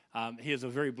He is a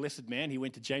very blessed man. He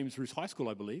went to James Roos High School,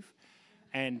 I believe.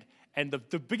 And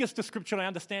the biggest description I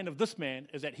understand of this man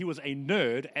is that he was a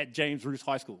nerd at James Roos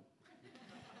High School.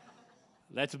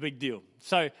 That's a big deal.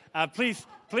 So please,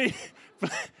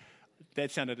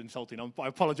 that sounded insulting. I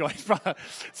apologize, brother.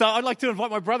 So I'd like to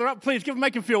invite my brother up. Please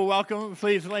make him feel welcome,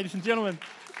 please, ladies and gentlemen.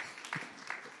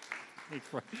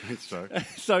 Thanks, Joe.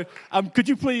 So could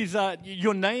you please,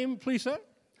 your name, please, sir?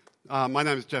 My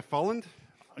name is Jeff Folland.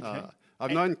 Okay.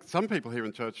 I've known some people here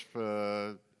in church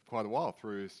for quite a while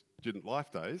through Student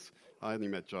Life Days. I only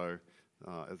met Joe,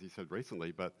 as he said,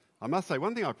 recently. But I must say,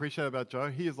 one thing I appreciate about Joe,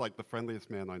 he is like the friendliest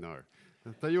man I know.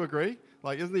 Do you agree?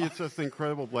 Like, isn't he just an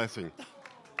incredible blessing?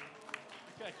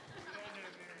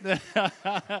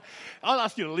 I'll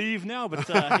ask you to leave now, but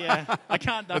yeah, I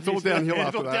can't. It's all downhill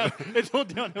after that. It's all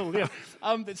downhill, yeah.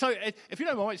 So, if you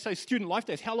don't mind, say Student Life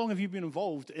Days, how long have you been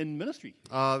involved in ministry?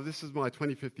 This is my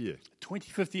 25th year.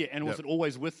 25th year, and was it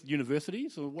always with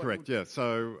universities? Or what? Correct, yeah.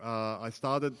 So, I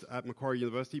started at Macquarie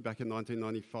University back in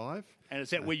 1995. And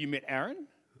is that where you met Aaron?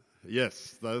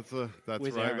 Yes, that's Where's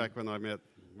right, Aaron? back when I met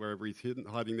wherever he's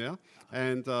hiding now.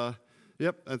 And,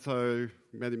 and so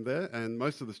met him there. And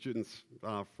most of the students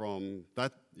from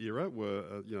that era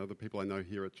were, the people I know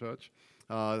here at church.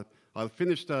 I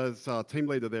finished as team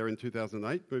leader there in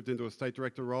 2008, moved into a state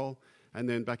director role, and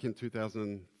then back in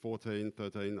 2014,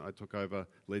 13, I took over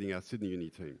leading our Sydney Uni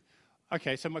team.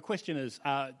 Okay, so my question is,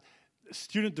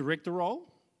 student director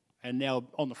role, and now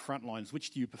on the front lines,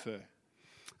 which do you prefer?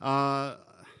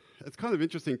 It's kind of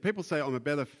interesting. People say I'm a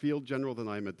better field general than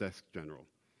I am a desk general.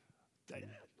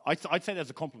 I'd say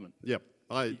that's a compliment. Yep.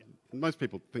 Most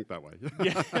people think that way.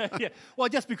 yeah. Well,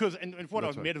 just because, and what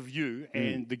That's I've right. met of you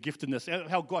and the giftedness,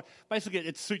 how God, basically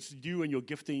it suits you and your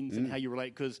giftings and how you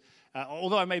relate, because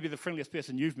although I may be the friendliest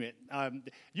person you've met,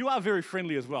 you are very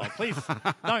friendly as well. Please,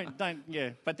 don't,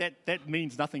 but that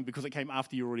means nothing because it came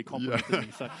after you already complimented me.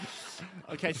 So,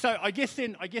 okay, so I guess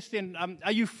then,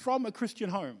 are you from a Christian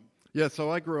home? Yeah,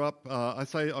 so I grew up,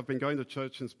 I've been going to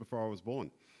church since before I was born.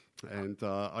 And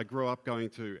I grew up going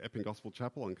to Epping Gospel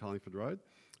Chapel on Carlingford Road,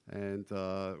 and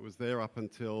was there up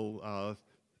until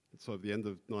sort of the end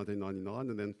of 1999,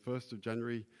 and then 1st of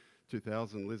January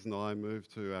 2000, Liz and I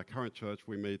moved to our current church.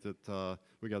 We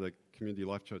go to Community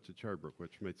Life Church at Cherrybrook,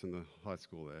 which meets in the high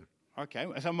school there. Okay,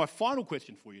 so my final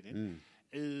question for you then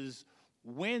is,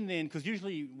 when then, because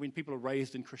usually when people are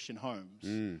raised in Christian homes,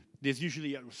 there's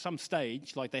usually at some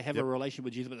stage, like they have a relationship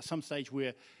with Jesus, but at some stage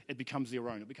where it becomes their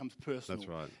own, it becomes personal. That's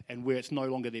right. And where it's no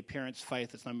longer their parents'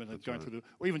 faith, it's no longer going through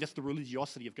or even just the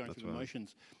religiosity of going through the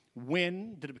motions.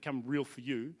 When did it become real for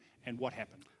you, and what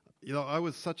happened? I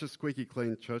was such a squeaky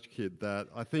clean church kid that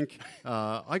I think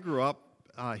I grew up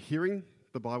hearing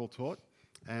the Bible taught,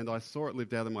 and I saw it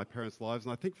lived out in my parents' lives.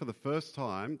 And I think for the first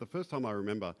time I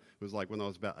remember was like when I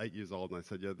was about 8 years old, and I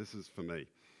said, yeah, this is for me.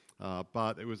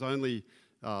 But it was only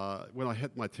when I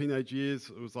hit my teenage years,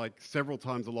 it was like several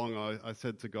times along I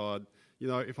said to God,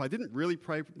 if I didn't really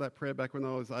pray that prayer back when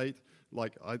I was 8,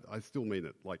 like I still mean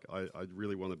it. Like I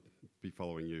really want to be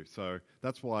following you. So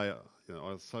that's why I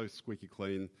was so squeaky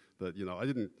clean that I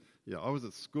didn't. I was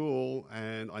at school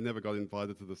and I never got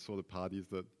invited to the sort of parties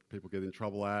that people get in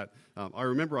trouble at. I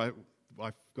remember I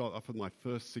got offered my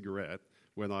first cigarette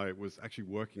when I was actually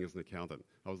working as an accountant.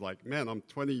 I was like, man, I'm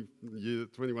 21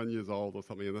 years old or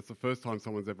something, and that's the first time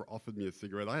someone's ever offered me a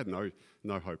cigarette. I had no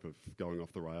hope of going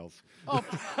off the rails. Oh,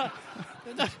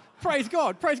 praise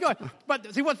God.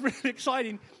 But see, what's really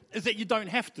exciting is that you don't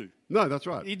have to. No, that's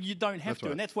right. You don't have to,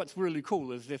 right. and that's what's really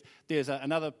cool. Is there's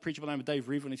another preacher by the name of Dave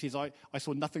Reeve, and he says, I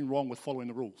saw nothing wrong with following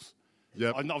the rules.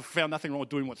 Yep. I've found nothing wrong with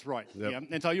doing what's right. Yep. Yeah?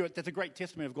 And so that's a great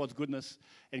testament of God's goodness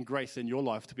and grace in your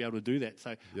life to be able to do that.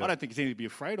 So Yep. I don't think it's anything to be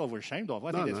afraid of or ashamed of.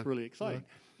 I think that's really exciting. No.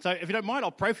 So if you don't mind,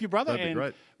 I'll pray for you, brother. That'd be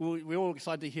great. We're all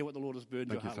excited to hear what the Lord has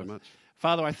burdened your Thank heart you so with. much.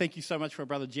 Father, I thank you so much for our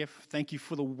brother Jeff. Thank you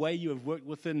for the way you have worked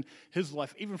within his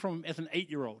life, even from as an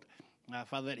 8-year-old.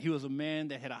 Father, that he was a man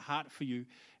that had a heart for you,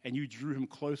 and you drew him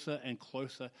closer and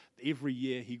closer. Every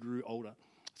year he grew older.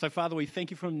 So, Father, we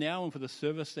thank you for him now and for the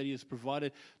service that he has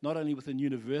provided, not only within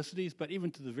universities, but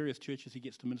even to the various churches he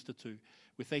gets to minister to.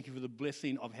 We thank you for the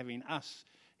blessing of having us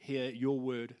hear your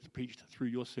word preached through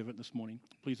your servant this morning.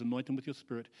 Please anoint him with your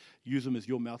spirit. Use him as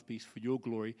your mouthpiece for your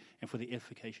glory and for the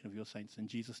edification of your saints. In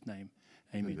Jesus' name,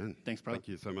 amen. Thanks, brother. Thank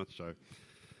you so much, Joe.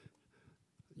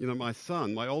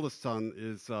 My oldest son,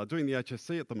 is doing the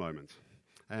HSC at the moment.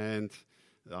 And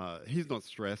he's not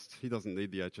stressed. He doesn't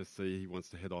need the HSC. He wants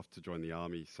to head off to join the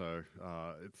army. So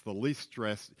it's the least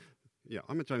stress. Yeah,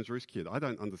 I'm a James Roos kid. I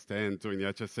don't understand doing the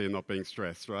HSC and not being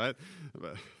stressed, right?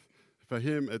 But for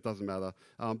him, it doesn't matter.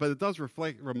 But it does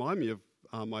remind me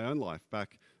of my own life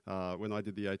back when I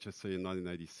did the HSC in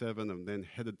 1987 and then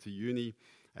headed to uni.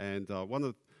 And one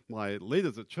of my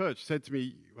leaders at church said to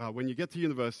me, when you get to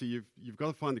university, you've got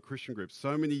to find a Christian group.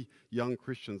 So many young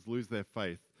Christians lose their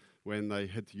faith when they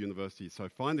head to university. So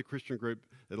find a Christian group.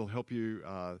 It'll help you,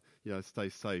 stay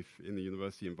safe in the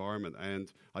university environment.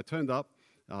 And I turned up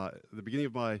at the beginning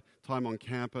of my time on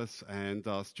campus, and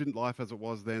student life as it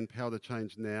was then, Power to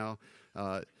Change now.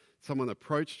 Someone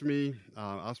approached me,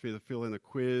 asked me to fill in a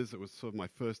quiz. It was sort of my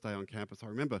first day on campus. I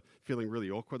remember feeling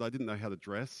really awkward. I didn't know how to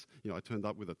dress. I turned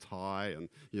up with a tie, and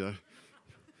I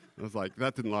was like,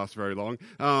 that didn't last very long.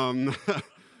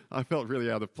 I felt really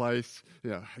out of place.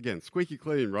 Again, squeaky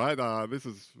clean, right? This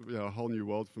is a whole new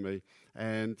world for me.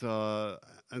 And so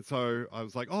I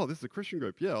was like, oh, this is a Christian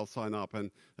group. Yeah, I'll sign up.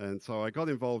 And so I got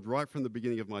involved right from the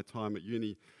beginning of my time at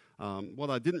uni. What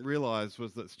I didn't realize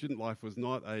was that Student Life was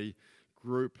not a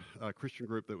Christian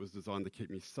group that was designed to keep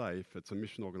me safe. It's a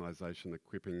mission organisation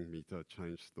equipping me to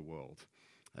change the world.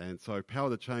 And so Power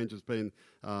to Change has been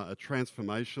a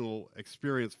transformational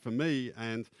experience for me,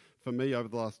 and for me over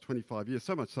the last 25 years,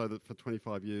 so much so that for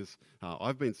 25 years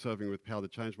I've been serving with Power to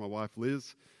Change. My wife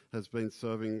Liz has been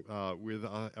serving with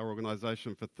our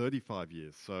organisation for 35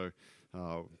 years. So,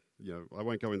 I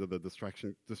won't go into the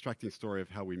distracting story of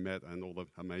how we met and all the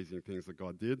amazing things that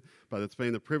God did, but it's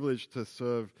been a privilege to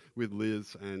serve with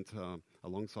Liz and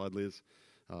alongside Liz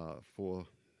for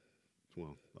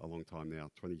a long time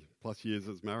now, 20 plus years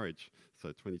as marriage,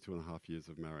 so 22 and a half years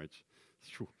of marriage.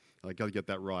 I got to get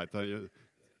that right, don't you?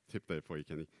 Tip there for you,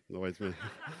 Kenny. Always me.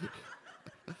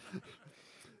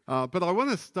 But I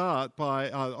want to start by,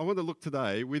 I want to look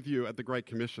today with you at the Great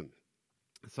Commission.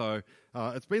 So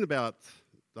it's been about,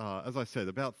 as I said,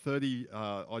 about 30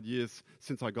 odd years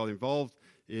since I got involved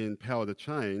in Power to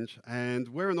Change, and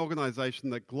we're an organisation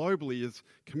that globally is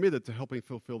committed to helping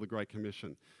fulfil the Great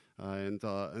Commission. And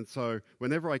so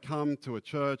whenever I come to a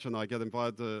church and I get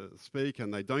invited to speak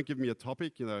and they don't give me a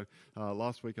topic,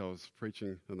 last week I was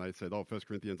preaching and they said, 1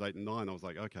 Corinthians 8 and 9. I was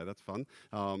like, okay, that's fun.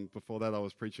 Before that I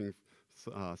was preaching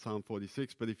Psalm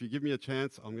 46. But if you give me a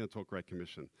chance, I'm going to talk Great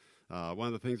Commission. One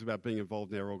of the things about being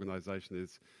involved in our organisation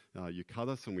is you cut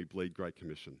us and we bleed Great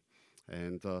Commission.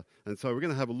 And so we're going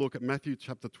to have a look at Matthew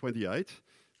chapter 28,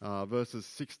 verses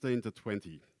 16 to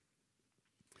 20.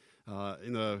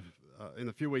 In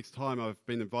a few weeks' time, I've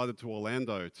been invited to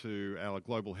Orlando to our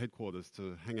global headquarters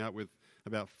to hang out with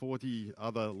about 40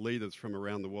 other leaders from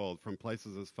around the world, from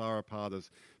places as far apart as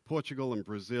Portugal and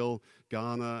Brazil,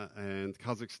 Ghana and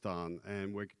Kazakhstan.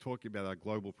 And we're talking about our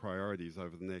global priorities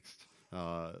over the next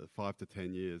 5 to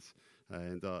 10 years.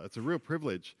 And it's a real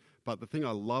privilege. But the thing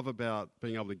I love about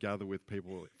being able to gather with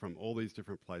people from all these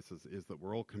different places is that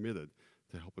we're all committed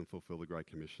to helping fulfill the Great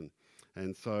Commission.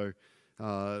 And so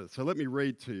let me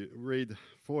read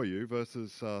for you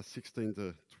verses 16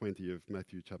 to 20 of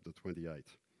Matthew chapter 28.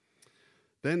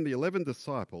 Then the 11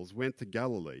 disciples went to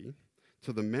Galilee,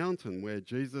 to the mountain where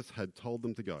Jesus had told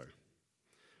them to go.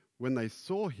 When they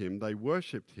saw him, they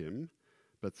worshipped him,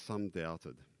 but some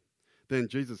doubted. Then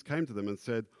Jesus came to them and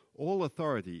said, "All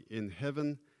authority in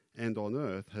heaven and on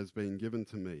earth has been given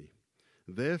to me.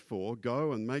 Therefore,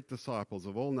 go and make disciples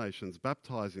of all nations,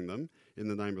 baptizing them in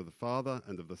the name of the Father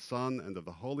and of the Son and of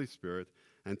the Holy Spirit,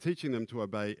 and teaching them to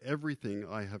obey everything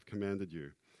I have commanded you.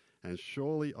 And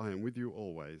surely I am with you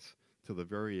always, to the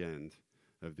very end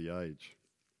of the age."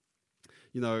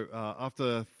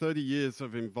 After 30 years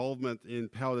of involvement in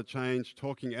Power to Change,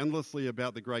 talking endlessly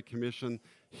about the Great Commission,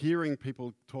 hearing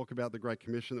people talk about the Great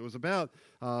Commission, it was about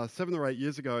 7 or 8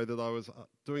 years ago that I was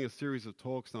doing a series of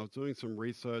talks and I was doing some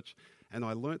research and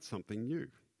I learnt something new.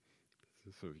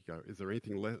 So you go, is there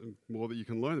anything more that you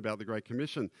can learn about the Great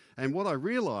Commission? And what I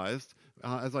realised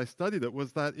as I studied it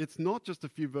was that it's not just a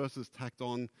few verses tacked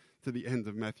on to the end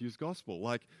of Matthew's Gospel.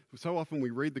 Like, so often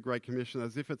we read the Great Commission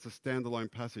as if it's a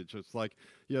standalone passage. It's like,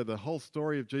 the whole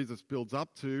story of Jesus builds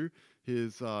up to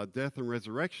his death and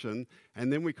resurrection,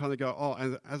 and then we kind of go,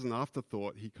 and as an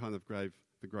afterthought, he kind of gave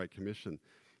the Great Commission.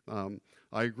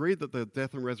 I agree that the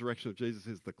death and resurrection of Jesus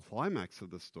is the climax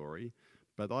of the story,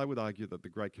 but I would argue that the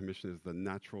Great Commission is the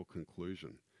natural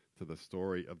conclusion to the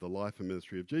story of the life and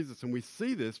ministry of Jesus. And we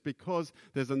see this because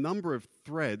there's a number of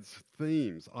threads,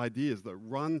 themes, ideas that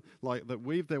that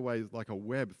weave their way like a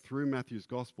web through Matthew's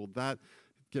Gospel that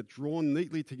get drawn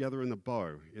neatly together in a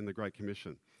bow in the Great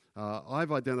Commission.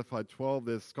 I've identified 12.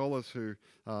 There's scholars who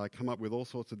come up with all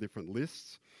sorts of different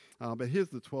lists, but here's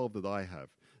the 12 that I have.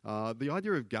 The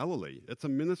idea of Galilee, it's a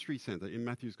ministry center in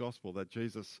Matthew's Gospel that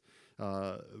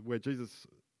where Jesus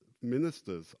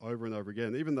ministers over and over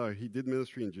again. Even though he did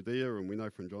ministry in Judea, and we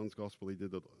know from John's Gospel he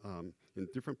did it in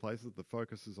different places, the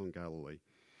focus is on Galilee.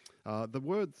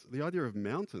 The idea of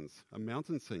mountains, a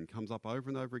mountain scene comes up over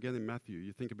and over again in Matthew.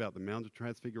 You think about the Mount of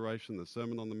Transfiguration, the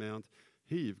Sermon on the Mount.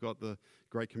 Here you've got the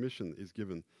Great Commission is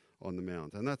given on the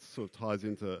Mount. And that sort of ties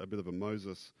into a bit of a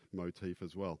Moses motif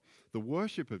as well. The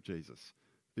worship of Jesus.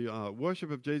 The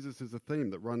worship of Jesus is a theme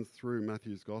that runs through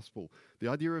Matthew's Gospel. The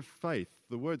idea of faith.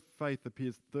 The word faith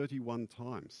appears 31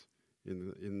 times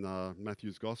in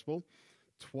Matthew's Gospel.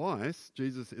 Twice,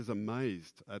 Jesus is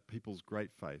amazed at people's great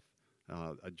faith.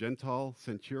 A Gentile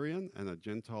centurion and a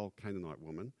Gentile Canaanite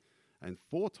woman. And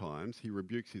 4 times he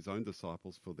rebukes his own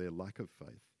disciples for their lack of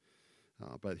faith.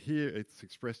 But here it's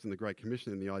expressed in the Great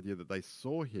Commission in the idea that they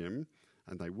saw him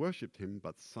and they worshipped him,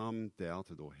 but some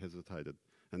doubted or hesitated.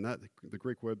 And that the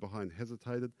Greek word behind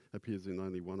hesitated appears in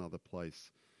only one other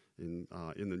place in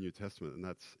the New Testament, and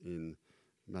that's in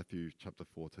Matthew chapter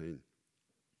 14,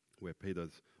 where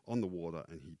Peter's on the water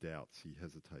and he doubts, he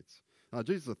hesitates.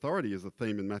 Jesus' authority is a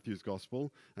theme in Matthew's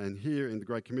Gospel, and here in the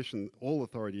Great Commission, all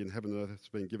authority in heaven and earth has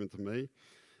been given to me.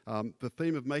 The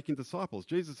theme of making disciples.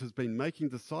 Jesus has been making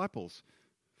disciples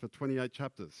for 28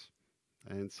 chapters,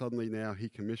 and suddenly now he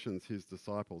commissions his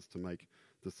disciples to make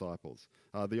disciples.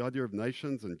 The idea of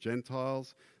nations and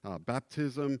Gentiles,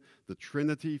 baptism, the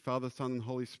Trinity, Father, Son, and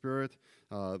Holy Spirit,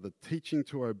 the teaching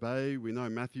to obey. We know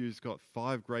Matthew's got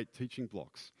 5 great teaching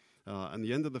blocks. And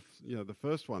the end of the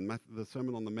first one, the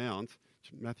Sermon on the Mount,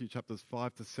 Matthew chapters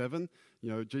 5 to 7,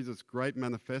 Jesus' great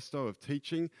manifesto of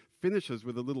teaching finishes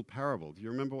with a little parable. Do you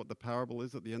remember what the parable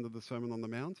is at the end of the Sermon on the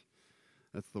Mount?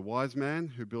 It's the wise man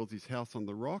who builds his house on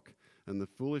the rock and the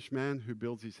foolish man who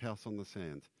builds his house on the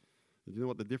sand. Do you know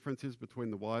what the difference is between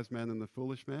the wise man and the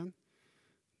foolish man?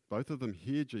 Both of them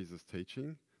hear Jesus'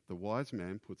 teaching. The wise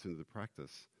man puts into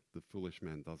practice. The foolish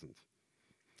man doesn't.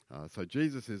 So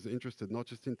Jesus is interested not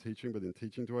just in teaching, but in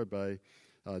teaching to obey.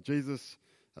 Jesus,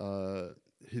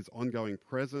 his ongoing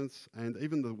presence, and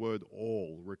even the word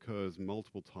all recurs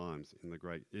multiple times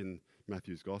in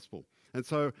Matthew's Gospel. And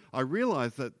so I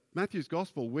realize that Matthew's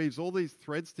Gospel weaves all these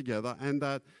threads together, and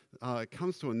that it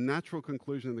comes to a natural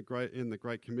conclusion in the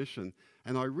Great Commission.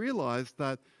 And I realized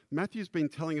that Matthew's been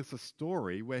telling us a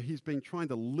story where he's been trying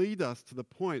to lead us to the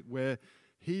point where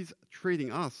he's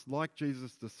treating us like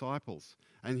Jesus' disciples,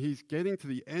 and he's getting to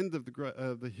the end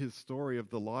of his story of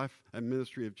the life and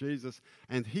ministry of Jesus,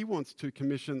 and he wants to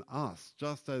commission us,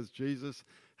 just as Jesus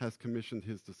has commissioned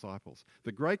his disciples.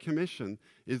 The Great Commission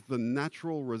is the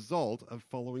natural result of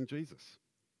following Jesus.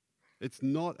 It's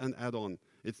not an add-on.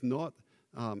 It's not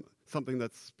something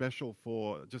that's special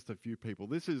for just a few people.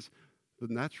 This is the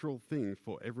natural thing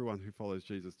for everyone who follows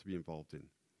Jesus to be involved in.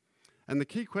 And the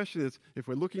key question is, if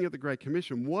we're looking at the Great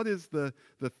Commission, what is the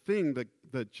thing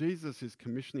that Jesus is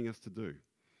commissioning us to do?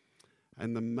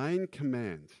 And the main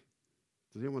command,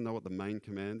 does anyone know what the main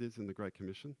command is in the Great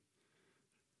Commission?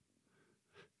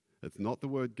 It's not the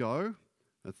word go,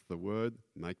 it's the word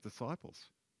make disciples.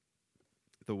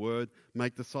 The word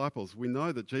make disciples. We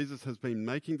know that Jesus has been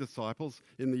making disciples.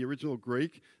 In the original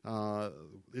Greek,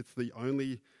 it's the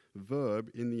only verb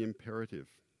in the imperative.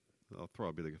 I'll throw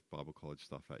a bit of Bible college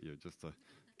stuff at you just to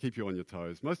keep you on your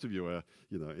toes. Most of you are,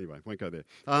 anyway, won't go there.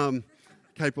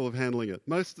 Capable of handling it.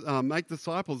 Make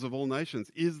disciples of all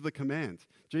nations is the command.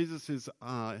 Jesus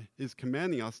is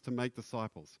commanding us to make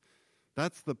disciples.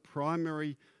 That's the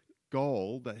primary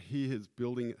goal that he has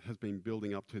been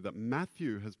building up to, that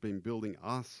Matthew has been building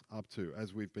us up to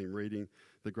as we've been reading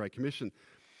the Great Commission.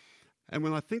 And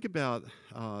when I think about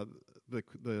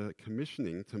the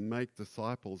commissioning to make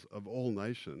disciples of all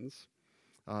nations,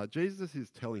 Jesus is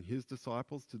telling his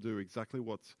disciples to do exactly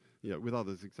with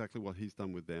others, exactly what he's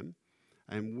done with them.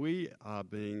 And we are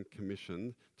being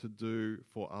commissioned to do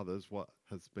for others what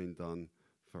has been done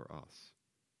for us.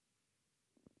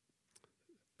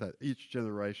 That each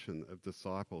generation of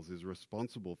disciples is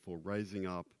responsible for raising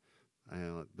up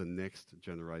the next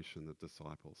generation of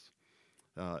disciples.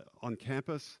 On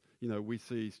campus, we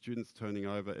see students turning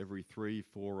over every 3,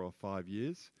 4, or 5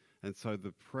 years. And so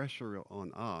the pressure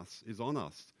is on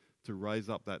us to raise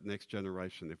up that next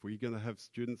generation. If we're going to have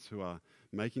students who are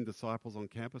making disciples on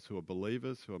campus, who are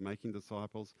believers, who are making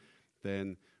disciples,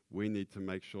 then we need to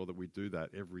make sure that we do that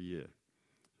every year.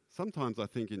 Sometimes I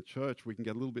think in church we can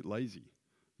get a little bit lazy.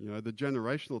 The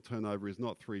generational turnover is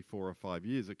not 3, 4, or 5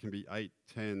 years. It can be 8,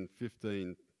 10,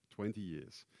 15, 20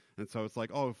 years. And so it's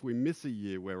like, if we miss a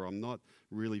year where I'm not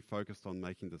really focused on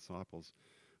making disciples,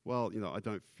 well, I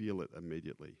don't feel it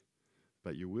immediately,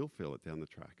 but you will feel it down the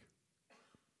track.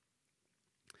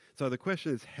 So the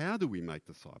question is, how do we make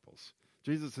disciples?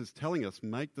 Jesus is telling us,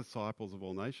 make disciples of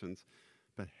all nations,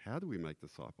 but how do we make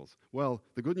disciples? Well,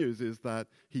 the good news is that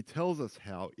he tells us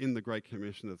how in the Great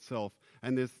Commission itself,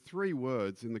 and there's 3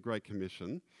 words in the Great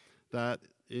Commission that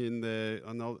I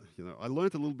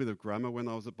learned a little bit of grammar when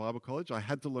I was at Bible college. I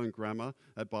had to learn grammar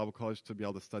at Bible college to be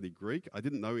able to study Greek. I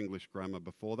didn't know English grammar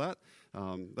before that.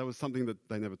 That was something that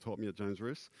they never taught me at James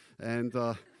Reese. And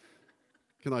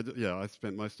I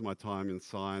spent most of my time in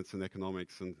science and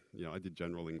economics, and I did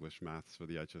general English maths for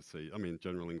the HSC.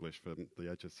 General English for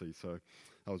the HSC. So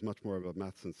I was much more of a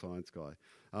maths and science guy.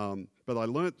 But I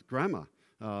learnt grammar.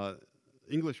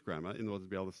 English grammar in order to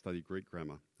be able to study Greek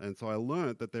grammar. And so I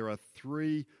learned that there are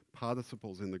 3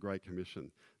 participles in the Great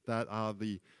Commission that are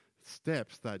the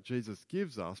steps that Jesus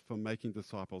gives us for making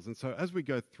disciples. And so as we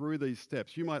go through these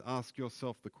steps, you might ask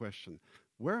yourself the question,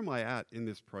 where am I at in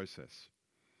this process?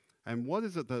 And what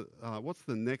is it what's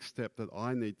the next step that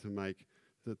I need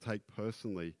to take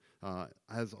personally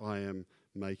as I am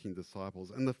making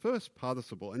disciples? And the first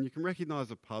participle, and you can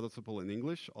recognize a participle in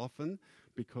English often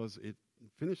because it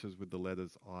finishes with the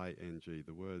letters ing.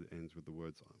 The word ends with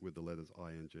the letters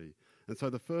ing. And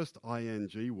so the first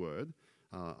ing word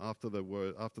after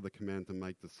the command to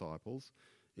make disciples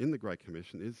in the Great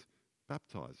Commission is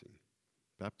baptizing.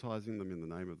 Baptizing them in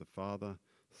the name of the Father,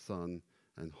 Son,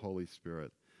 and Holy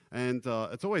Spirit. And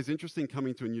it's always interesting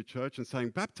coming to a new church and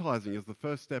saying baptizing is the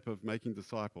first step of making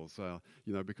disciples,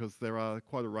 because there are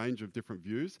quite a range of different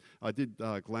views. I did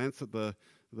glance at the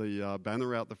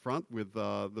banner out the front with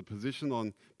the position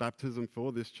on baptism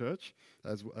for this church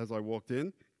as I walked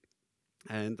in.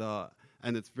 And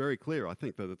it's very clear, I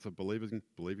think, that it's a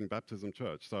believing baptism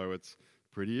church. So it's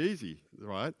pretty easy,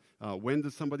 right? When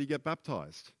does somebody get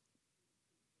baptized?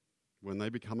 When they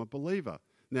become a believer.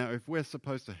 Now, if we're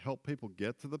supposed to help people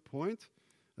get to the point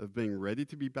of being ready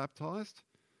to be baptized,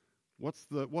 what's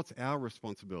our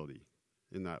responsibility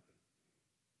in that?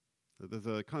 There's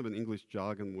a kind of an English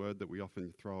jargon word that we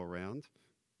often throw around.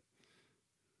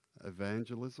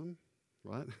 Evangelism,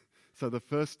 right? So the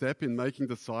first step in making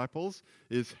disciples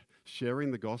is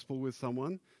sharing the gospel with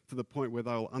someone to the point where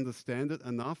they'll understand it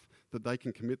enough that they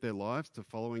can commit their lives to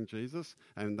following Jesus,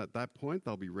 and at that point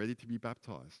they'll be ready to be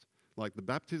baptized. Like the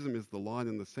baptism is the line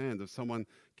in the sand of someone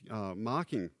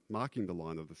marking the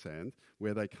line of the sand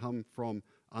where they come from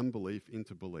unbelief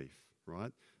into belief,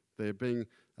 right? They're being,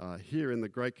 here in the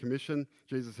Great Commission,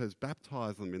 Jesus says,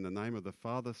 baptize them in the name of the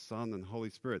Father, Son, and Holy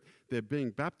Spirit. They're being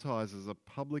baptized as a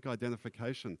public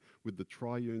identification with the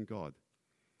triune God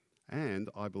and,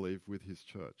 I believe, with his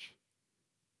church.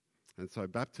 And so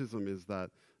baptism is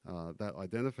that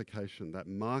identification, that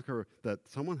marker that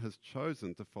someone has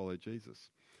chosen to follow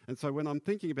Jesus. And so when I'm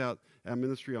thinking about our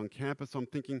ministry on campus, I'm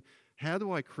thinking, how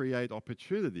do I create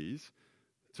opportunities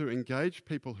to engage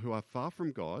people who are far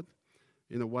from God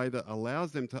in a way that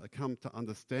allows them to come to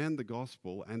understand the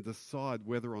gospel and decide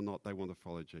whether or not they want to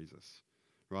follow Jesus?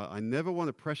 Right? I never want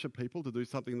to pressure people to do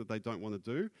something that they don't want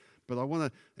to do, but I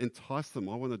want to entice them.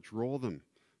 I want to draw them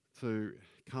to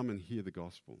come and hear the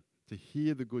gospel, to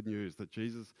hear the good news that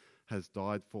Jesus has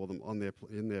died for them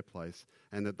in their place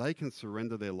and that they can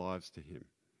surrender their lives to him.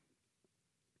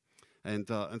 And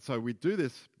so we do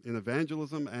this in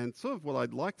evangelism and sort of what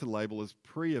I'd like to label as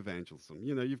pre-evangelism.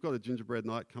 You've got a gingerbread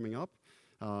night coming up.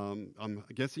 I'm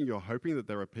guessing you're hoping that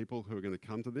there are people who are going to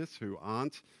come to this who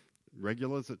aren't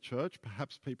regulars at church,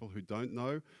 perhaps people who don't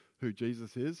know who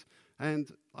Jesus is.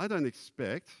 And I'd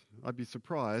be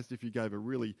surprised if you gave a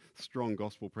really strong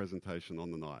gospel presentation on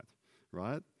the night,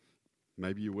 right?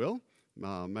 Maybe you will.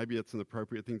 Maybe it's an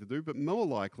appropriate thing to do, but more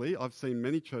likely, I've seen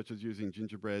many churches using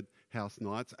gingerbread house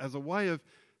nights as a way of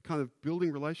kind of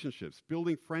building relationships,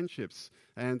 building friendships,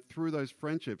 and through those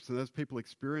friendships, and as people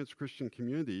experience Christian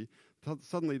community,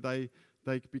 suddenly they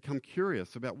become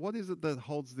curious about what is it that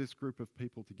holds this group of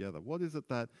people together? What is it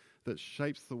that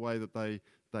shapes the way that they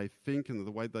think and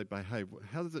the way they behave?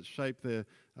 How does it shape their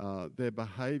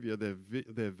behavior,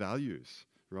 their values,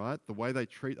 right? The way they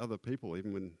treat other people,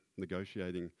 even when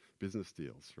negotiating business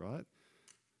deals, right?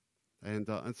 And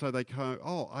so they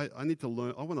go, I need to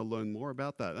learn, I want to learn more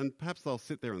about that. And perhaps they'll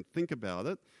sit there and think about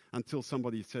it until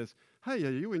somebody says, hey,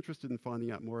 are you interested in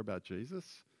finding out more about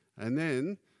Jesus? And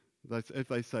then if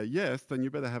they say yes, then you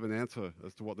better have an answer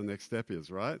as to what the next step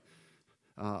is, right?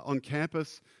 On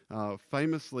campus,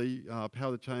 famously,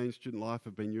 Power to Change, Student Life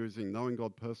have been using Knowing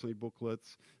God Personally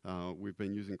booklets. We've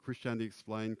been using Christianity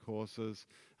Explained courses.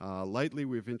 Lately,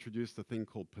 we've introduced a thing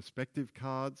called perspective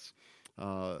cards.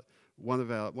 One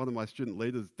of my student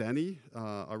leaders, Danny,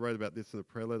 I wrote about this in a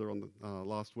prayer letter on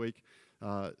last week.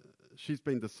 She's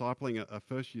been discipling a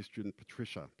first-year student,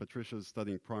 Patricia. Patricia's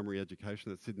studying primary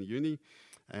education at Sydney Uni.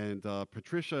 And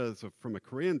Patricia, from a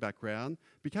Korean background,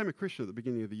 became a Christian at the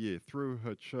beginning of the year through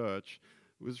her church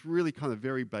was really kind of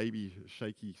very baby,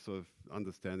 shaky sort of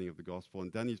understanding of the gospel.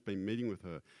 And Danny's been meeting with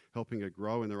her, helping her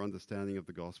grow in her understanding of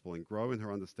the gospel and grow in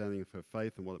her understanding of her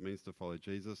faith and what it means to follow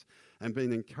Jesus, and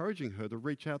been encouraging her to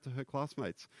reach out to her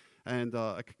classmates. And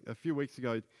a few weeks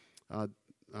ago,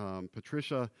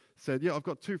 Patricia said, I've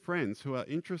got 2 friends who are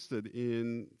interested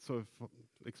in sort of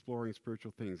exploring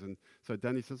spiritual things. And so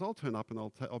Danny says, I'll turn up and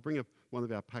I'll bring up one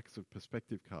of our packs of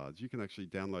perspective cards. You can actually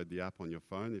download the app on your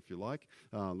phone if you like.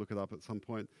 Look it up at some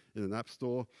point in an app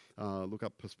store. Look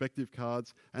up perspective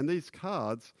cards. And these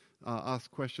cards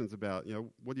ask questions about,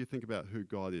 what do you think about who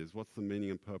God is? What's the meaning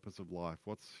and purpose of life?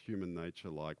 What's human nature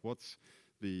like? What's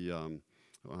the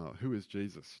who is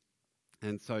Jesus?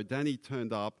 And so Danny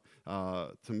turned up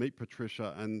to meet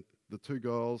Patricia, and the 2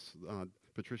 girls,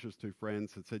 Patricia's 2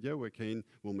 friends, had said, we're keen,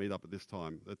 we'll meet up at this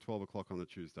time, at 12 o'clock on a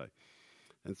Tuesday.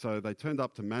 And so they turned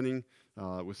up to Manning,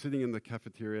 we're sitting in the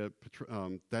cafeteria.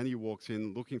 Danny walks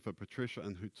in looking for Patricia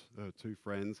and her 2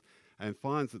 friends, and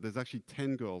finds that there's actually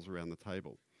 10 girls around the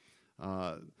table.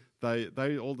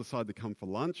 They all decided to come for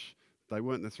lunch. They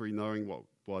weren't necessarily knowing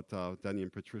what Danny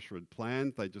and Patricia had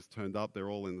planned. They just turned up. They're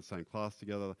all in the same class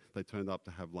together. They turned up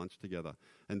to have lunch together.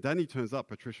 And Danny turns up.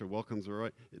 Patricia welcomes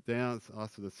her down,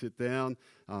 asks her to sit down.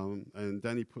 And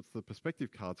Danny puts the perspective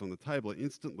cards on the table. And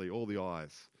instantly, all the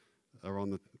eyes are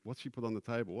on what's she put on the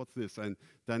table? What's this? And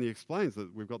Danny explains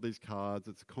that we've got these cards.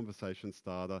 It's a conversation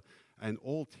starter. And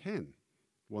all 10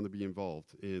 want to be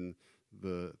involved in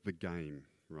the game,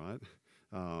 right?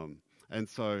 And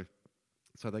so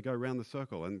they go around the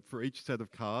circle, and for each set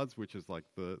of cards, which is like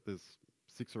there's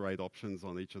 6 or 8 options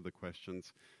on each of the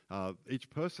questions, each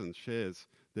person shares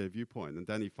their viewpoint. And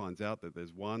Danny finds out that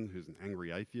there's one who's an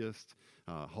angry atheist.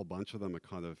 A whole bunch of them are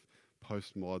kind of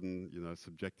postmodern,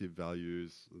 subjective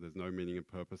values. There's no meaning and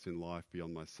purpose in life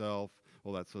beyond myself,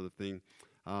 all that sort of thing.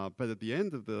 But at the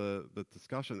end of the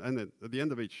discussion, and at the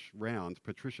end of each round,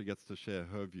 Patricia gets to share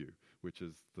her view, which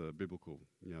is the biblical,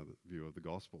 the view of the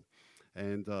gospel.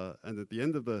 And at the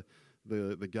end of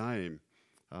the game,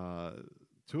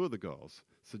 2 of the girls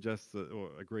suggest or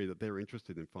agree that they're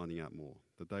interested in finding out more,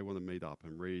 that they want to meet up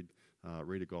and read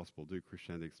a gospel, do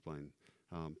Christianity Explained.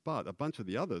 But a bunch of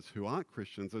the others who aren't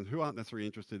Christians and who aren't necessarily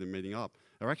interested in meeting up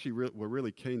are actually were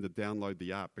really keen to download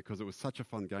the app because it was such a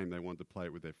fun game they wanted to play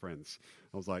it with their friends.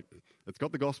 I was like, it's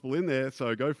got the gospel in there,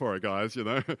 so go for it, guys,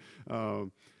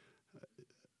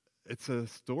 It's a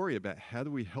story about how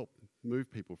do we help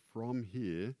move people from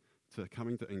here to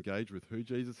coming to engage with who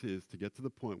Jesus is, to get to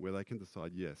the point where they can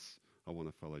decide, yes, I want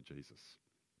to follow Jesus.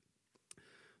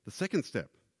 The second step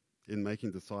in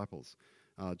making disciples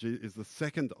is the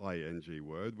second ing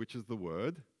word, which is the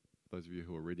word, those of you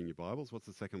who are reading your Bibles, what's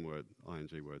the second word,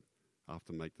 ing word,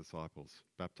 after make disciples?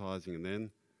 Baptizing and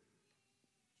then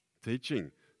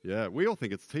teaching. Yeah, we all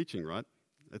think it's teaching, right?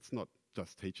 It's not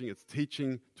just teaching, it's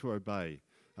teaching to obey.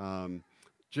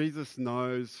 Jesus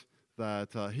knows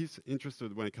that he's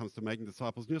interested when it comes to making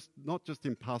disciples, not just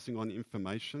in passing on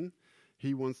information.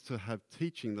 He wants to have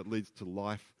teaching that leads to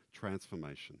life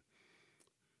transformation,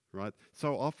 right?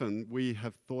 So often we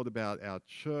have thought about our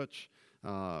church,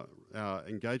 our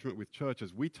engagement with church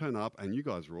as we turn up and you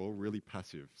guys are all really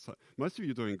passive. So most of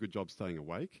you are doing a good job staying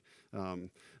awake,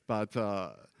 but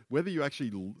whether you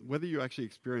actually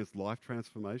experience life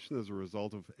transformation as a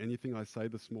result of anything I say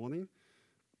this morning,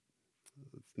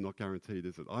 it's not guaranteed,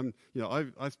 is it?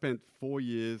 I spent 4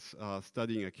 years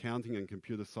studying accounting and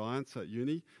computer science at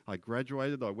uni. I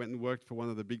graduated. I went and worked for one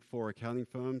of the big 4 accounting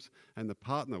firms, and the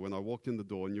partner, when I walked in the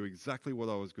door, knew exactly what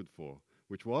I was good for,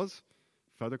 which was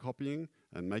photocopying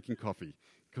and making coffee,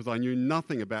 because I knew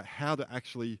nothing about how to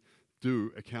actually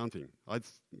do accounting. I'd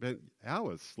spent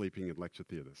hours sleeping in lecture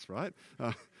theatres, right?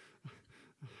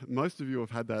 Most of you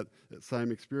have had that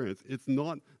same experience. It's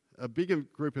not a bigger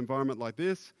group environment like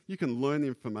this. You can learn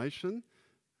information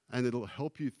and it'll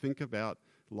help you think about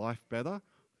life better,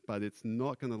 but it's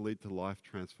not going to lead to life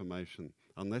transformation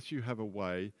unless you have a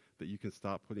way that you can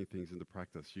start putting things into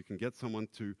practice. You can get someone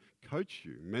to coach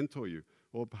you, mentor you,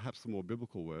 or perhaps the more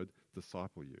biblical word,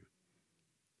 disciple you.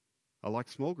 I like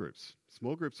small groups.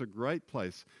 Small groups are a great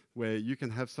place where you can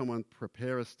have someone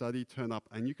prepare a study, turn up,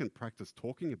 and you can practice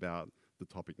talking about the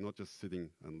topic, not just sitting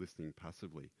and listening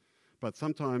passively. But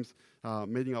sometimes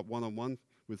meeting up one-on-one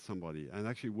with somebody and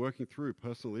actually working through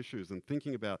personal issues and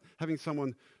thinking about having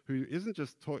someone who isn't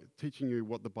just teaching you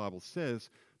what the Bible says,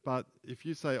 but if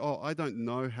you say, oh, I don't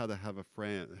know how to have a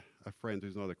friend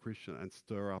who's not a Christian and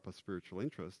stir up a spiritual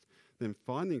interest, then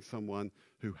finding someone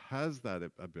who has that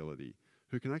ability,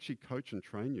 who can actually coach and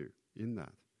train you in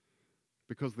that.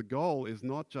 Because the goal is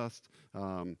not just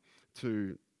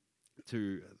to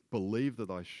believe that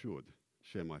I should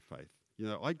share my faith.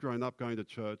 I'd grown up going to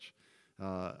church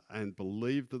and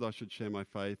believed that I should share my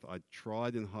faith. I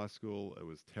tried in high school. It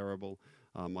was terrible.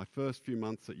 My first few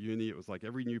months at uni, it was like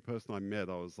every new person I met,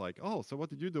 I was like, oh, so what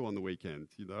did you do on the weekend,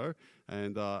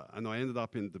 And I ended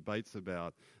up in debates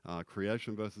about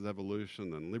creation versus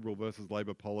evolution and liberal versus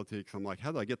Labour politics. I'm like,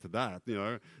 how did I get to that,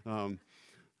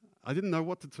 I didn't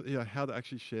know how to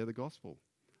actually share the gospel.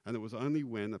 And it was only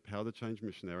when a Power to Change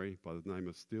missionary by the name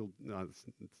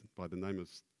of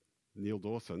Neil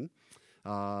Dawson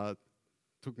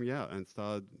took me out and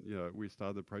we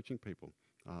started approaching people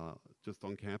just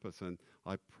on campus, and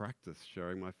I practiced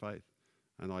sharing my faith,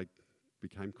 and I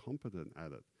became competent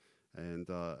at it, and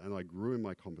I grew in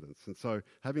my competence. And so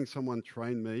having someone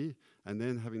train me, and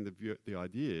then having the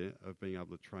idea of being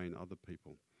able to train other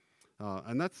people,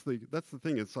 and that's the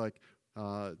thing. It's like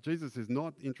Jesus is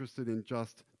not interested in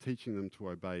just teaching them to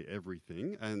obey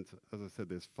everything. And as I said,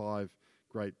 there's 5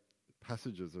 great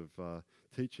passages of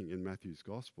teaching in Matthew's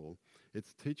gospel.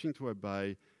 It's teaching to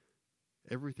obey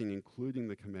everything, including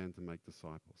the command to make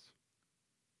disciples.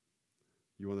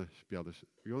 You want to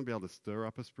be able to stir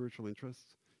up a spiritual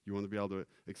interest. You want to be able to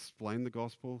explain the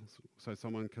gospel so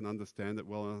someone can understand it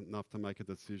well enough to make a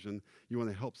decision. You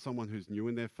want to help someone who's new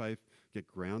in their faith get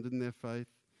grounded in their faith.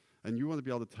 And you want to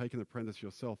be able to take an apprentice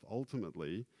yourself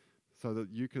ultimately so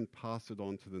that you can pass it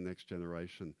on to the next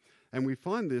generation. And we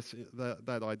find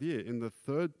that idea in the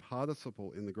third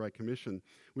participle in the Great Commission,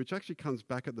 which actually comes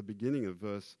back at the beginning of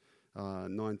verse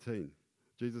 19.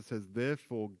 Jesus says,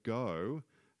 therefore go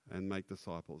and make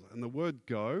disciples. And the word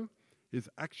go is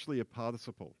actually a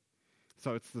participle.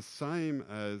 So it's the same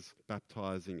as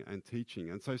baptizing and teaching.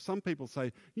 And so some people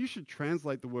say you should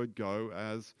translate the word go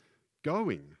as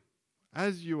going.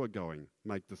 As you are going,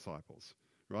 make disciples.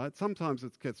 Right? Sometimes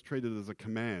it gets treated as a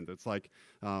command. It's like,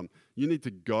 you need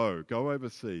to go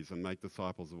overseas and make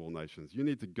disciples of all nations. You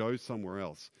need to go somewhere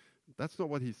else. That's not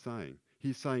what he's saying.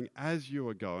 He's saying, as you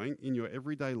are going in your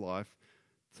everyday life,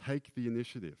 take the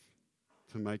initiative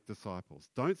to make disciples.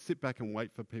 Don't sit back and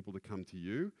wait for people to come to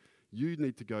you. You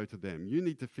need to go to them. You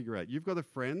need to figure out, you've got a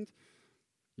friend,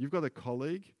 you've got a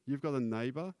colleague, you've got a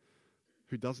neighbor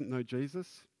who doesn't know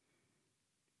Jesus,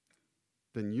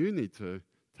 then you need to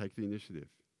take the initiative.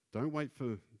 Don't wait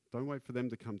for them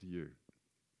to come to you.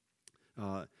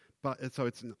 So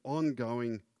it's an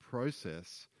ongoing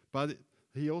process. But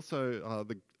he also,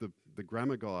 the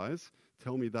grammar guys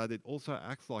tell me that it also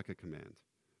acts like a command,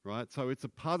 right? So it's a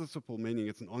participle, meaning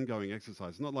it's an ongoing exercise.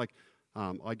 It's not like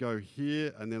I go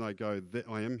here and then I go there.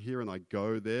 I am here and I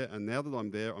go there, and now that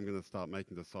I'm there, I'm going to start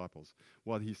making disciples.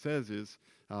 What he says is,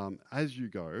 as you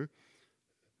go,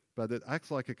 but it acts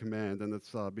like a command, and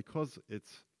it's because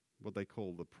it's what they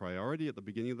call the priority at the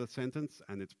beginning of the sentence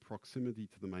and its proximity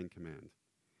to the main command.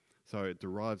 So it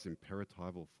derives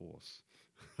imperatival force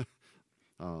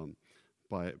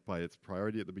by its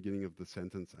priority at the beginning of the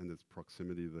sentence and its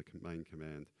proximity to the main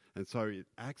command. And so it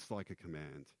acts like a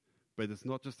command, but it's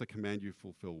not just a command you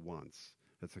fulfill once.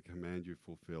 It's a command you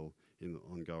fulfill in an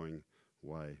ongoing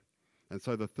way. And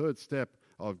so the third step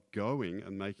of going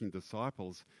and making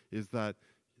disciples is that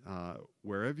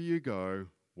wherever you go,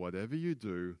 whatever you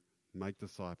do, make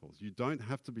disciples. You don't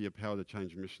have to be a Power to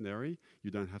Change missionary. You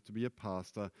don't have to be a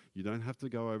pastor. You don't have to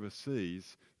go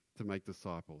overseas to make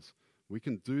disciples. We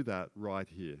can do that right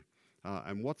here.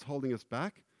 And what's holding us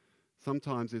back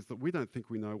sometimes is that we don't think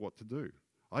we know what to do.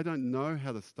 I don't know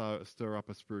how to stir up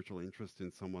a spiritual interest in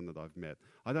someone that I've met.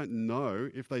 I don't know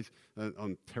if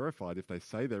I'm terrified if they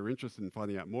say they're interested in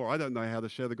finding out more. I don't know how to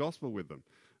share the gospel with them,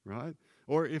 right?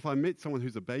 Or if I meet someone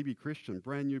who's a baby Christian,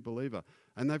 brand new believer,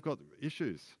 and they've got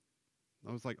issues,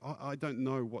 I was like, I don't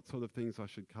know what sort of things I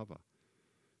should cover.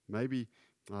 Maybe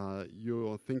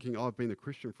you're thinking, I've been a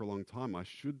Christian for a long time. I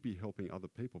should be helping other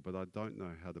people, but I don't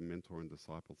know how to mentor and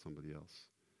disciple somebody else.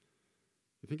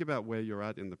 You think about where you're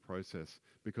at in the process,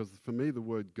 because for me, the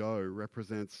word go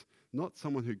represents not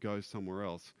someone who goes somewhere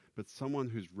else, but someone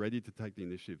who's ready to take the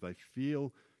initiative. They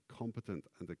feel competent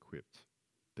and equipped.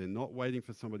 They're not waiting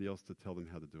for somebody else to tell them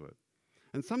how to do it.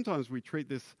 And sometimes we treat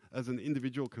this as an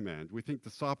individual command. We think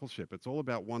discipleship, it's all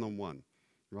about one-on-one,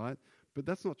 right? But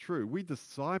that's not true. We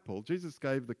disciple. Jesus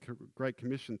gave the Great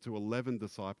Commission to 11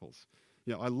 disciples.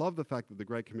 I love the fact that the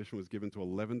Great Commission was given to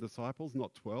 11 disciples,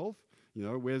 not 12.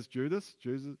 Where's Judas?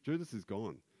 Judas is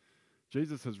gone.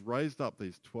 Jesus has raised up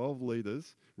these 12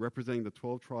 leaders representing the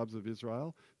 12 tribes of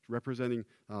Israel, representing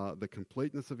the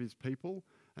completeness of his people,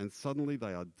 and suddenly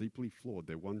they are deeply flawed.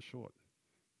 They're one short.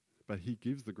 But he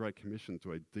gives the Great Commission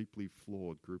to a deeply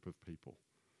flawed group of people.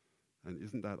 And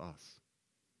isn't that us?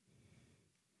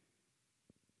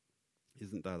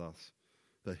 Isn't that us?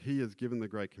 That he has given the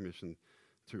Great Commission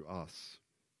to us.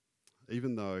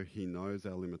 even though he knows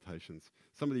our limitations.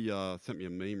 Somebody sent me a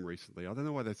meme recently. I don't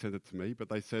know why they sent it to me, but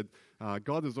they said,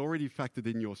 God has already factored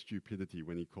in your stupidity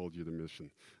when he called you to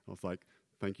mission. I was like,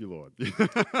 thank you, Lord.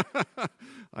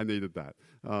 I needed that.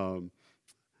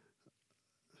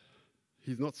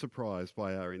 He's not surprised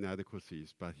by our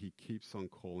inadequacies, but he keeps on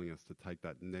calling us to take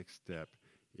that next step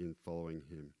in following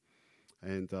him.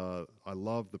 And I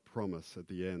love the promise at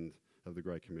the end of the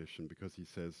Great Commission, because he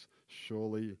says,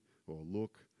 surely, or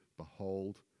look,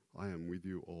 behold, I am with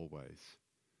you always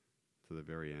to the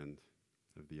very end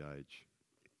of the age.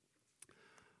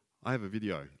 I have a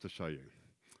video to show you.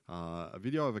 A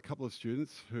video of a couple of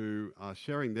students who are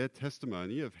sharing their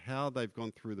testimony of how they've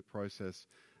gone through the process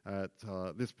at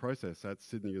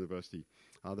Sydney University.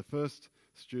 The first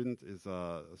student is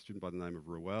a student by the name of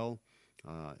Ruel.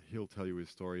 He'll tell you his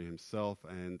story himself,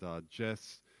 and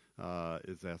Jess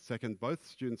is our second. Both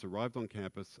students arrived on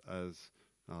campus as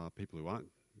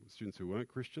students who weren't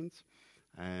Christians,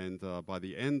 and by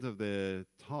the end of their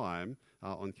time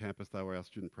on campus, they were our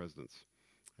student presidents.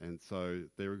 And so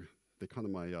they're kind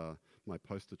of my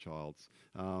poster childs.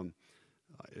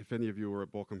 If any of you were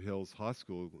at Baulkham Hills High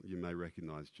School, you may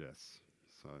recognise Jess.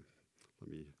 So let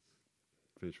me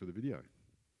finish with a video.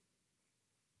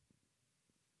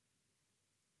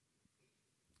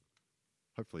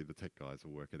 Hopefully the tech guys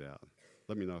will work it out.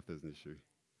 Let me know if there's an issue.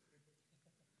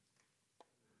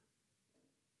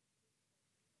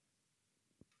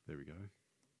 There we go.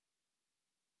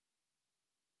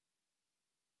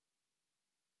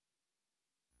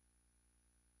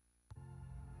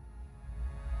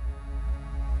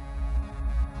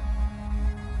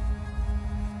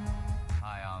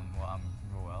 I'm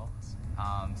Ruel.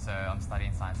 So I'm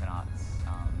studying Science and Arts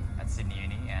at Sydney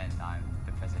Uni, and I'm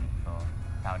the president for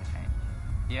Power to Change.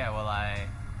 Yeah, well,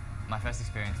 my first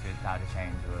experience with Power to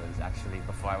Change was actually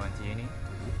before I went to uni,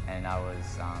 and I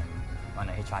was on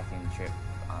a hitchhiking trip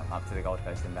up to the Gold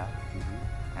Coast and back.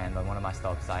 And on one of my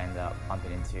stops, I ended up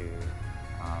bumping into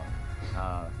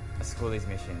a schoolies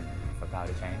mission for Power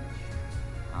to Change.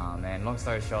 And long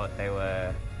story short, they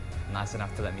were nice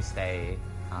enough to let me stay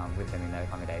with them in their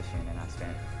accommodation, and I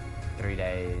spent 3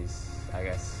 days, I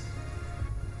guess,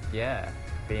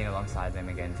 being alongside them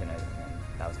and getting to know them.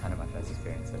 And that was kind of my first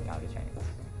experience with Power to Change.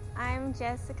 I'm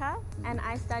Jessica, and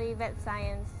I study vet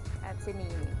science at Sydney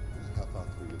Uni. How far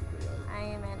through your degree are you?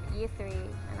 I am at year 3,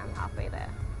 and I'm halfway there.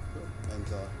 Cool. And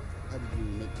how did you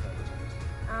meet Power to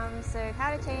Change? So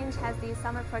Power to Change has these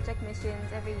summer project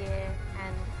missions every year,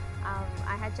 and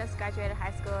I had just graduated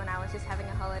high school, and I was just having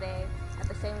a holiday at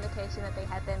the same location that they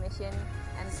had their mission,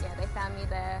 and they found me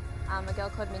there, a girl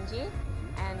called Minji,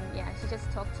 and she just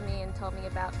talked to me and told me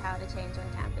about Power to Change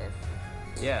on campus.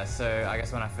 Yeah, so I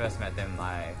guess when I first met them,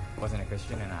 I wasn't a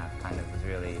Christian, and I kind of was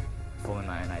really full in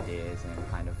my own ideas, and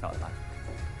kind of felt like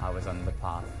I was on the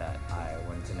path that I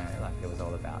wanted to know. Like, it was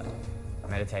all about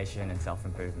meditation and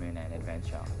self-improvement and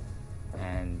adventure.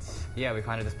 And we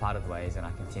kind of just parted ways, and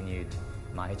I continued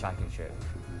my hitchhiking trip.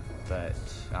 But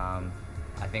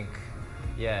I think,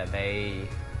 they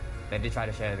did try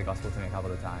to share the gospel to me a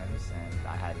couple of times, and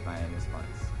I had my own response.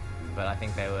 But I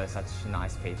think they were such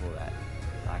nice people that,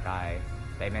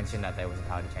 they mentioned that there was a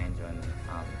Power to Change on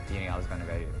the uni I was going to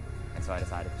go to, and so I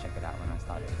decided to check it out when I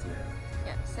started at uni.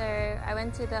 Yeah, so I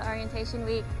went to the orientation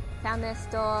week, found their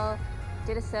stall,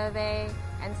 did a survey,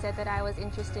 and said that I was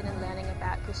interested in learning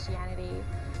about Christianity.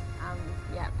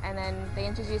 And then they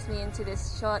introduced me into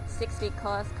this short 6-week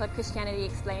course called Christianity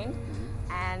Explained,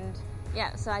 and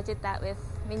so I did that with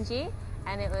Minji,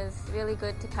 and it was really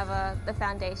good to cover the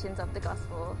foundations of the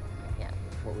gospel.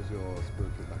 What was your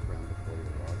spiritual background before you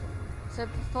arrived on? So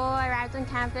before I arrived on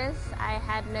campus, I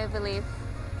had no belief.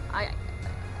 I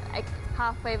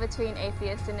halfway between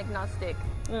atheist and agnostic.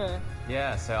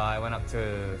 Yeah, so I went up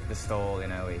to the stall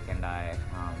in a week, and I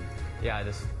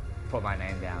just put my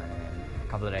name down, and then a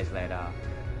couple of days later,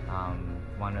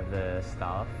 one of the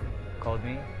staff called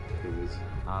me. Who was?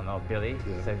 Billy.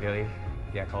 Yeah. So Billy,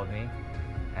 called me,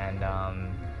 and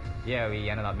we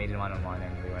ended up meeting one-on-one,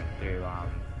 and we went through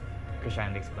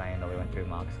Christianity Explained, or we went through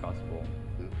Mark's Gospel.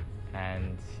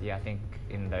 And I think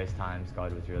in those times,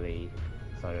 God was really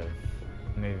sort of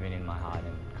moving in my heart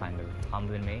and kind of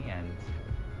humbling me, and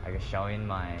I guess showing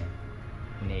my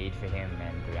need for Him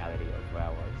and the reality of where I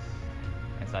was.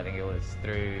 And so I think it was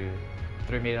through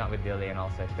meeting up with Billy, and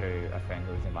also through a friend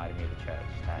who was inviting me to church,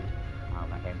 that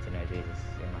I came to know Jesus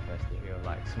in my first year.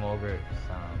 Like small groups,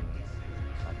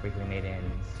 like weekly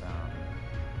meetings,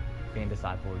 being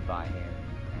discipled by Him,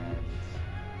 and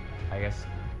I guess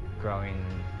growing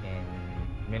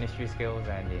in ministry skills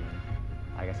and in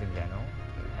general.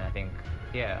 And I think,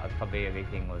 probably a big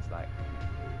thing was like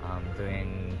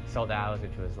doing Salt Hours,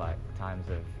 which was like times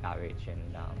of outreach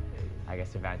and I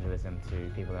guess evangelism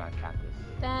to people around campus.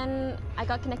 Then I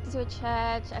got connected to a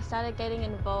church. I started getting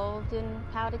involved in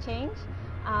Power to Change.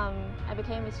 I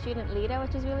became a student leader,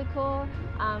 which is really cool.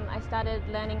 I started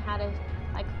learning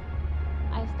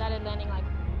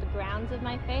the grounds of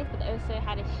my faith, but also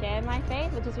how to share my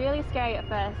faith, which is really scary at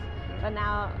first. But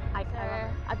now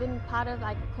I've been part of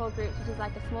like core groups, which is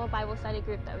like a small Bible study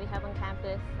group that we have on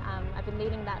campus. I've been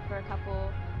leading that for a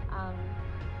couple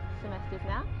semesters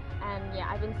now, and yeah,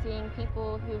 I've been seeing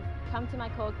people who've come to my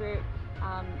core group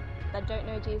that don't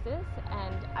know Jesus,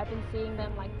 and I've been seeing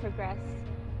them like progress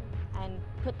and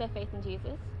put their faith in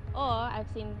Jesus. Or I've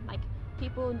seen like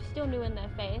people still new in their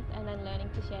faith and then learning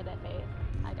to share their faith.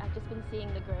 Like I've just been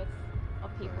seeing the growth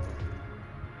of people.